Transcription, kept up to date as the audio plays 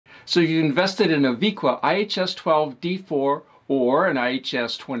So you invested in a Viqua IHS12-D4 or an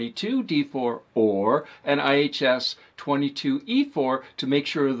IHS22-D4 or an IHS22-E4 to make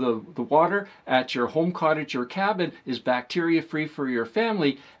sure the water at your home, cottage, or cabin is bacteria-free for your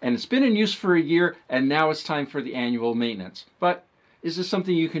family, and it's been in use for a year, and now it's time for the annual maintenance. But is this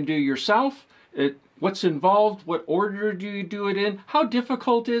something you can do yourself? What's involved? What order do you do it in? How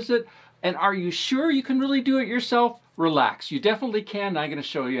difficult is it? And are you sure you can really do it yourself? Relax, you definitely can, and I'm going to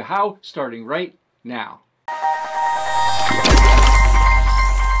show you how, starting right now.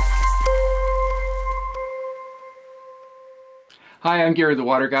 Hi, I'm Gary the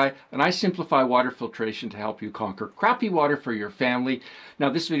Water Guy, and I simplify water filtration to help you conquer crappy water for your family. Now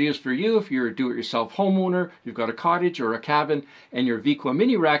this video is for you if you're a do-it-yourself homeowner, you've got a cottage or a cabin, and your Viqua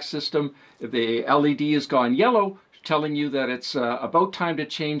Minirack system, the LED has gone yellow, telling you that it's about time to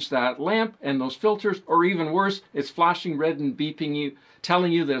change that lamp and those filters, or even worse, it's flashing red and beeping you,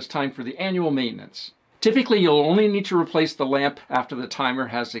 telling you that it's time for the annual maintenance. Typically, you'll only need to replace the lamp after the timer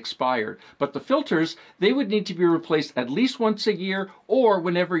has expired, but the filters, they would need to be replaced at least once a year or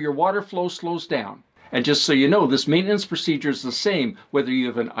whenever your water flow slows down. And just so you know, this maintenance procedure is the same whether you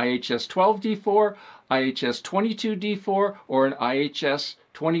have an IHS12-D4, IHS22-D4, or an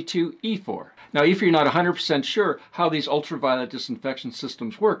IHS22-E4. Now, if you're not 100% sure how these ultraviolet disinfection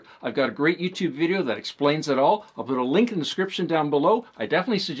systems work, I've got a great YouTube video that explains it all. I'll put a link in the description down below. I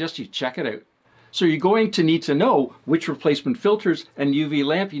definitely suggest you check it out. So you're going to need to know which replacement filters and UV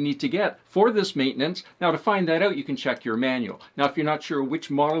lamp you need to get for this maintenance. Now, to find that out, you can check your manual. Now, if you're not sure which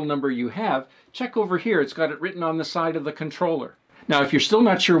model number you have, check over here. It's got it written on the side of the controller. Now, if you're still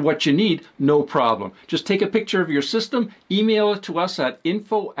not sure what you need, no problem. Just take a picture of your system, email it to us at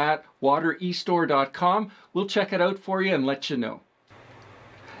info@waterestore.com. We'll check it out for you and let you know.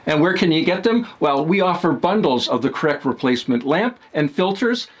 And where can you get them? Well, we offer bundles of the correct replacement lamp and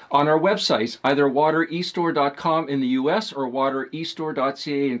filters on our websites, either waterestore.com in the US or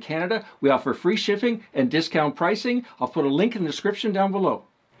waterestore.ca in Canada. We offer free shipping and discount pricing. I'll put a link in the description down below.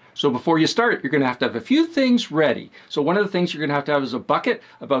 So before you start, you're going to have a few things ready. So one of the things you're going to have is a bucket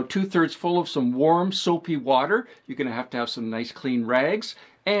about 2/3 full of some warm, soapy water. You're going to have some nice clean rags,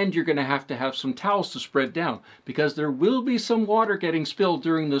 and you're going to have some towels to spread down because there will be some water getting spilled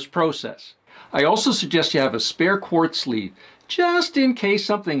during this process. I also suggest you have a spare quartz sleeve, just in case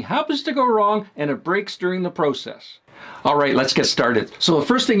something happens to go wrong and it breaks during the process. All right, let's get started. So the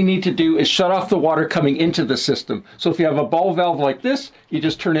first thing you need to do is shut off the water coming into the system. So if you have a ball valve like this, you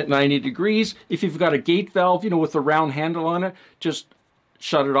just turn it 90 degrees. If you've got a gate valve, with a round handle on it, just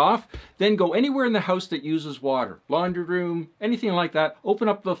shut it off. Then go anywhere in the house that uses water, laundry room, anything like that. Open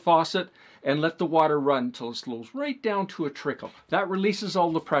up the faucet and let the water run until it slows right down to a trickle. That releases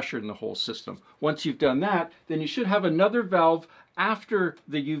all the pressure in the whole system. Once you've done that, then you should have another valve after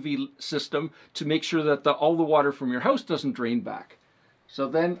the UV system to make sure that all the water from your house doesn't drain back. So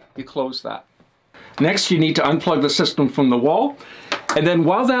then you close that. Next, you need to unplug the system from the wall. And then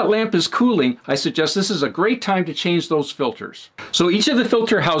while that lamp is cooling, I suggest this is a great time to change those filters. So each of the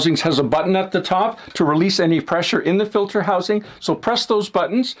filter housings has a button at the top to release any pressure in the filter housing. So press those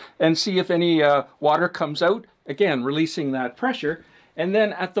buttons and see if any water comes out, again, releasing that pressure. And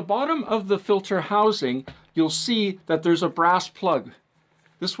then at the bottom of the filter housing, you'll see that there's a brass plug.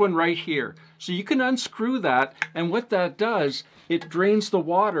 This one right here. So you can unscrew that, and what that does, it drains the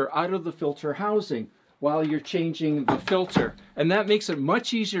water out of the filter housing while you're changing the filter. And that makes it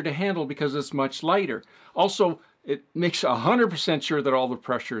much easier to handle because it's much lighter. Also, it makes 100% sure that all the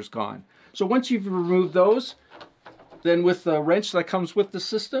pressure is gone. So once you've removed those, then with the wrench that comes with the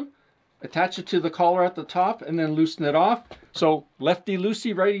system, attach it to the collar at the top and then loosen it off. So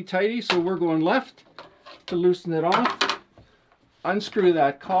lefty-loosey, righty-tighty. So we're going left to loosen it off. Unscrew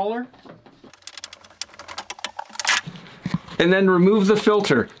that collar. And then remove the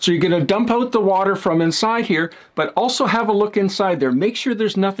filter. So you're going to dump out the water from inside here, but also have a look inside there. Make sure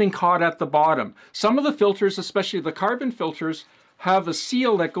there's nothing caught at the bottom. Some of the filters, especially the carbon filters, have a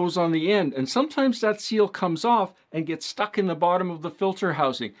seal that goes on the end, and sometimes that seal comes off and gets stuck in the bottom of the filter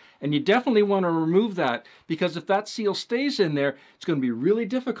housing. And you definitely want to remove that, because if that seal stays in there, it's going to be really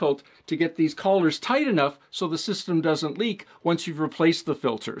difficult to get these collars tight enough so the system doesn't leak once you've replaced the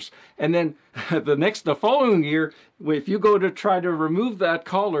filters. And then the following year, if you go to try to remove that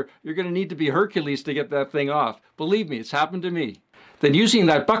collar, you're going to need to be Hercules to get that thing off. Believe me, it's happened to me. Then using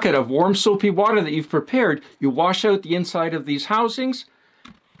that bucket of warm soapy water that you've prepared, you wash out the inside of these housings,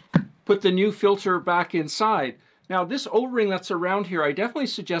 put the new filter back inside. Now this O-ring that's around here, I definitely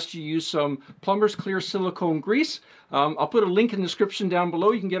suggest you use some Plumber's Clear silicone grease. I'll put a link in the description down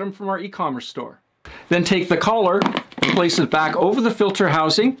below. You can get them from our e-commerce store. Then take the collar Place it back over the filter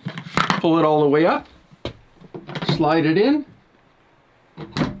housing, pull it all the way up, slide it in,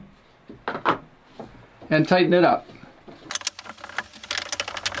 and tighten it up.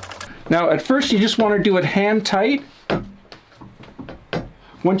 Now at first you just want to do it hand tight.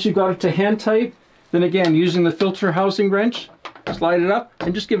 Once you've got it to hand tight, then again using the filter housing wrench, slide it up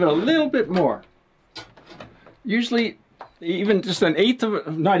and just give it a little bit more. Usually even just an eighth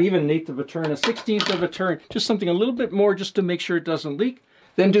of, not even an eighth of a turn, a 16th of a turn, just something a little bit more just to make sure it doesn't leak.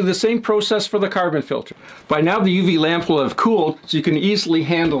 Then do the same process for the carbon filter. By now the UV lamp will have cooled so you can easily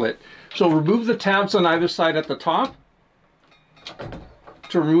handle it. So remove the tabs on either side at the top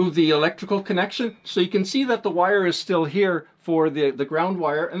to remove the electrical connection. So you can see that the wire is still here for the ground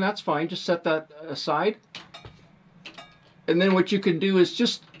wire, and that's fine, just set that aside. And then what you can do is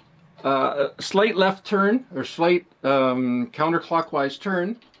just a slight left turn or slight counterclockwise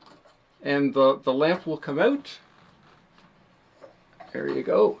turn, and the lamp will come out. There you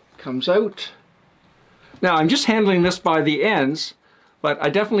go, comes out. Now I'm just handling this by the ends, but I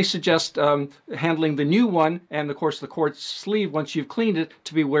definitely suggest handling the new one and of course the quartz sleeve once you've cleaned it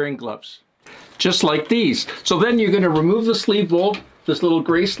to be wearing gloves. Just like these. So then you're going to remove the sleeve bolt, this little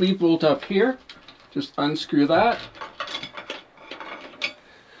gray sleeve bolt up here. Just unscrew that.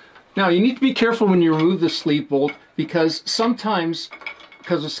 Now you need to be careful when you remove the sleeve bolt because sometimes,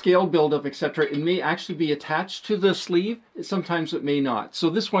 because of scale buildup, etc., it may actually be attached to the sleeve. Sometimes it may not. So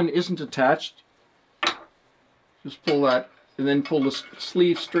this one isn't attached. Just pull that and then pull the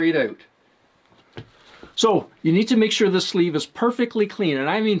sleeve straight out. So you need to make sure the sleeve is perfectly clean, and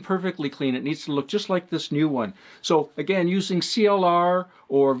I mean perfectly clean. It needs to look just like this new one. So again, using CLR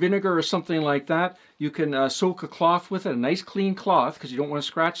or vinegar or something like that, you can soak a cloth with it, a nice clean cloth, because you don't want to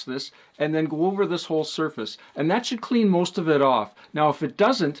scratch this, and then go over this whole surface. And that should clean most of it off. Now if it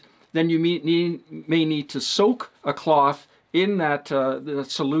doesn't, then you may need to soak a cloth in that the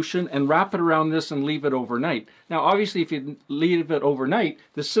solution and wrap it around this and leave it overnight. Now obviously if you leave it overnight,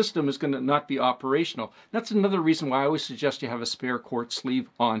 the system is going to not be operational. That's another reason why I always suggest you have a spare quartz sleeve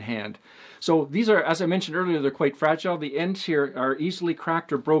on hand. So these are, as I mentioned earlier, they're quite fragile. The ends here are easily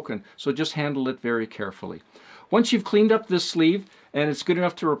cracked or broken, so just handle it very carefully. Once you've cleaned up this sleeve and it's good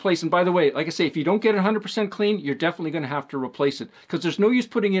enough to replace, and by the way, like I say, if you don't get it 100% clean, you're definitely going to have to replace it, because there's no use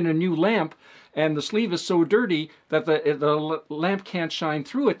putting in a new lamp and the sleeve is so dirty that the lamp can't shine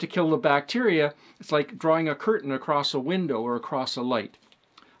through it to kill the bacteria. It's like drawing a curtain across a window or across a light.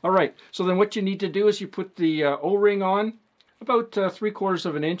 All right, so then what you need to do is you put the O-ring on about 3/4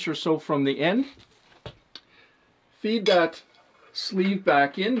 of an inch or so from the end. Feed that sleeve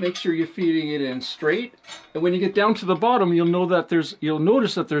back in. Make sure you're feeding it in straight. And when you get down to the bottom, you'll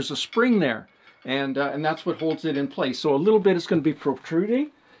notice that there's a spring there, and that's what holds it in place. So a little bit is going to be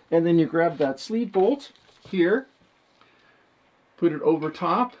protruding, and then you grab that sleeve bolt here, put it over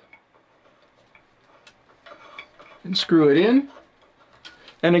top, and screw it in.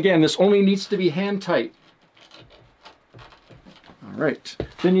 And again, this only needs to be hand tight. All right.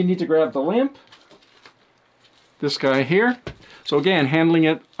 Then you need to grab the lamp, this guy here. So again, handling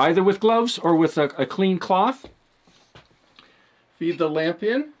it either with gloves or with a clean cloth. Feed the lamp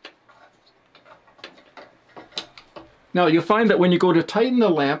in. Now you'll find that when you go to tighten the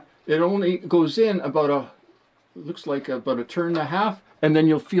lamp, it only goes in about looks like about a turn and a half, and then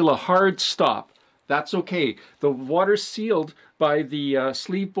you'll feel a hard stop. That's okay. The water's sealed by the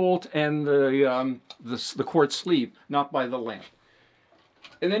sleeve bolt and the quartz sleeve, not by the lamp.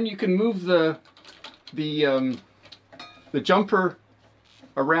 And then you can move the jumper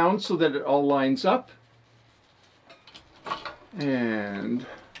around so that it all lines up. And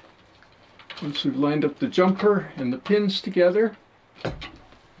once we've lined up the jumper and the pins together,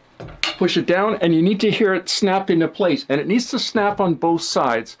 push it down, and you need to hear it snap into place, and it needs to snap on both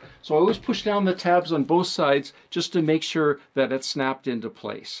sides. So I always push down the tabs on both sides just to make sure that it's snapped into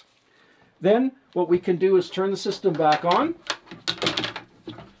place. Then what we can do is turn the system back on.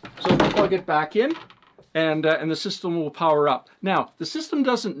 So plug it back in, and the system will power up. Now, the system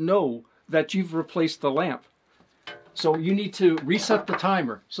doesn't know that you've replaced the lamp. So you need to reset the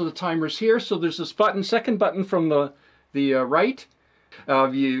timer. So the timer's here. So there's this button, second button from the right.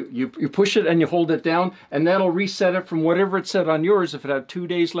 You push it and you hold it down, and that'll reset it from whatever it said on yours. If it had 2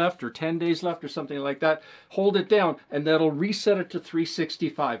 days left or 10 days left or something like that, hold it down and that'll reset it to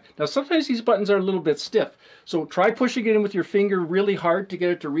 365. Now sometimes these buttons are a little bit stiff, so try pushing it in with your finger really hard to get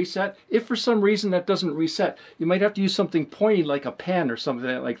it to reset. If for some reason that doesn't reset, you might have to use something pointy like a pen or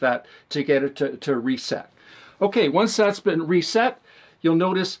something like that to get it to reset. Okay, once that's been reset, you'll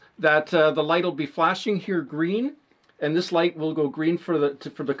notice that the light will be flashing here green, and this light will go green for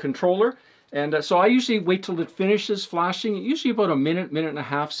the controller. And so I usually wait till it finishes flashing, usually about a minute, minute and a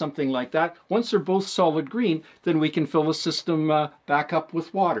half, something like that. Once they're both solid green, then we can fill the system back up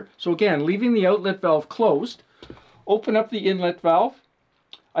with water. So again, leaving the outlet valve closed, open up the inlet valve.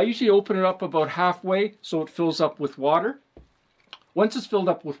 I usually open it up about halfway so it fills up with water. Once it's filled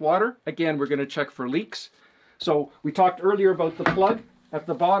up with water, again, we're going to check for leaks. So we talked earlier about the plug at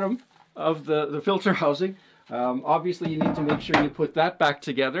the bottom of the filter housing. Obviously, you need to make sure you put that back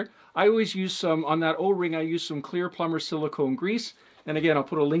together. I always use some, on that O-ring, I use some clear plumber silicone grease. And again, I'll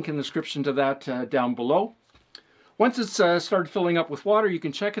put a link in the description to that down below. Once it's started filling up with water, you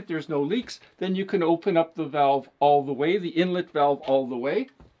can check it, there's no leaks. Then you can open up the valve all the way, the inlet valve all the way.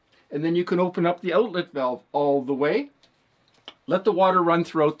 And then you can open up the outlet valve all the way. Let the water run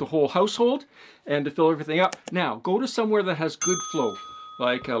throughout the whole household and to fill everything up. Now, go to somewhere that has good flow,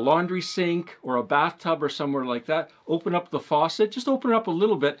 like a laundry sink or a bathtub or somewhere like that. Open up the faucet, just open it up a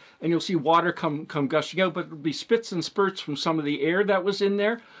little bit and you'll see water come gushing out, but it'll be spits and spurts from some of the air that was in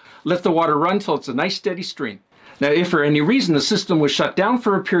there. Let the water run till it's a nice steady stream. Now, if for any reason the system was shut down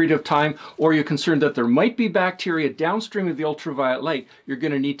for a period of time, or you're concerned that there might be bacteria downstream of the ultraviolet light, you're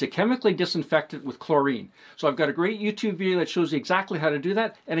going to need to chemically disinfect it with chlorine. So I've got a great YouTube video that shows you exactly how to do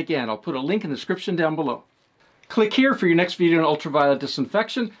that. And again, I'll put a link in the description down below. Click here for your next video on ultraviolet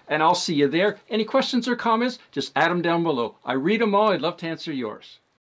disinfection, and I'll see you there. Any questions or comments, just add them down below. I read them all. I'd love to answer yours.